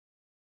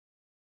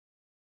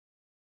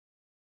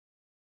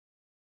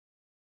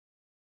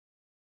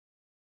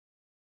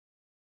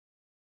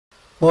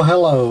Well,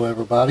 hello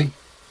everybody.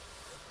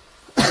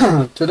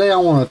 Today I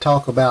want to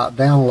talk about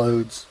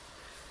downloads.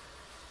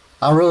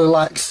 I really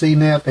like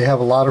CNET. They have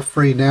a lot of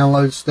free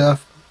download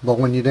stuff, but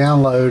when you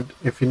download,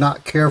 if you're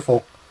not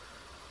careful,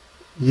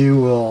 you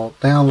will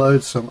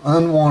download some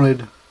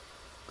unwanted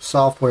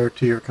software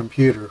to your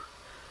computer,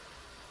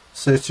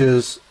 such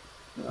as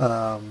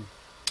I've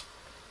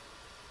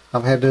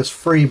had this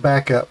free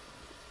backup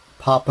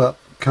pop-up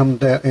come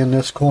down in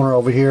this corner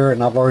over here,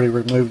 and I've already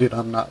removed it.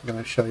 I'm not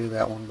going to show you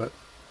that one, but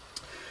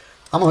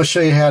I'm going to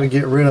show you how to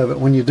get rid of it.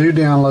 When you do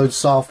download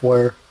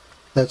software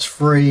that's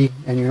free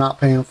and you're not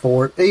paying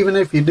for it, even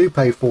if you do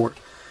pay for it,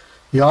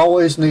 you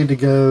always need to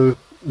go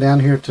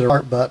down here to the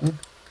Start button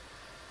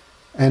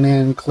and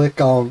then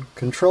click on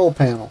Control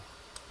Panel.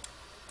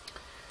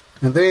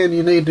 And then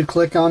you need to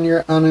click on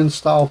your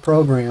uninstall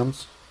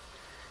programs,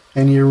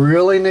 and you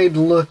really need to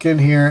look in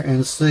here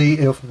and see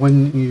if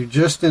when you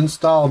just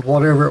installed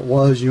whatever it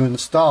was you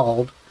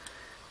installed,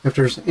 if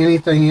there's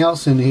anything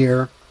else in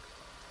here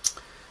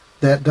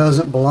that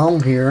doesn't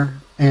belong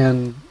here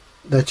and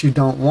that you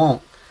don't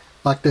want,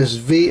 like this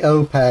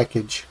VO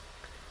package.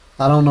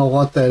 I don't know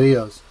what that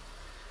is,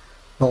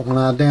 but when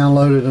I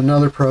downloaded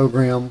another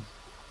program,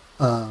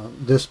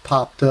 this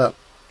popped up.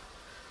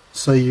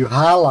 So you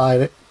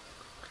highlight it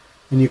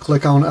and you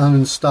click on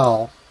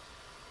uninstall,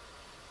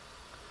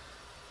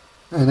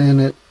 and then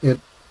it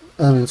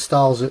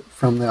uninstalls it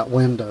from that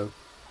window,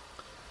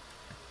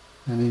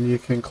 and then you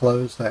can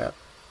close that.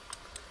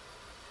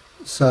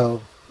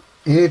 So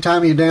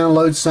anytime you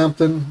download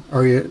something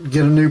or you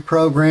get a new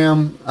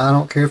program, I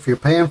don't care if you're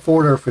paying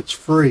for it or if it's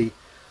free,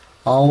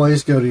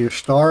 always go to your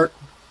Start,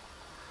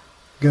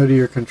 go to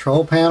your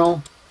Control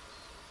Panel,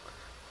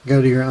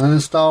 go to your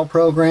Uninstall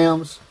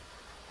Programs,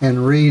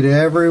 and read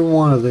every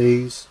one of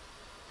these.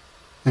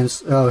 And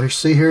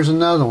see, here's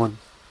another one,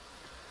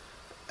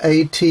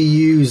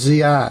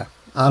 ATUZI.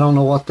 I don't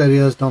know what that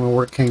is, don't know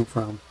where it came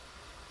from.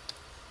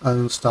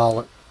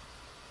 Uninstall it.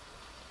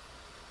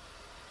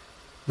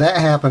 That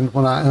happened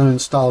when I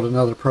uninstalled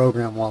another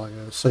program a while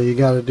ago, so you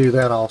got to do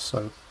that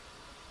also.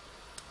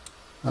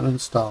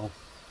 Uninstall.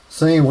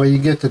 So anyway, you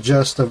get the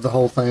gist of the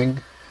whole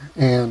thing,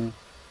 and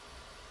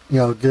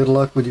good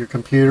luck with your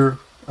computer.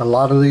 A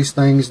lot of these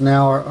things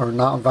now are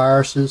not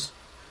viruses.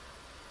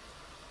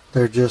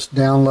 They're just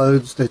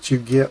downloads that you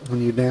get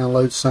when you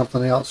download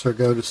something else or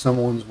go to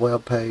someone's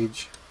web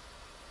page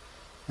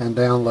and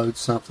download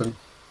something.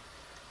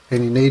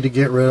 And you need to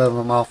get rid of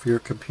them off your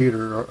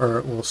computer, or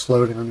it will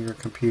slow down your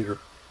computer.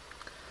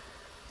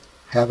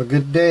 Have a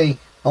good day.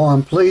 Oh,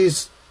 and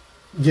please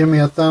give me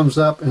a thumbs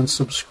up and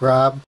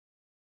subscribe.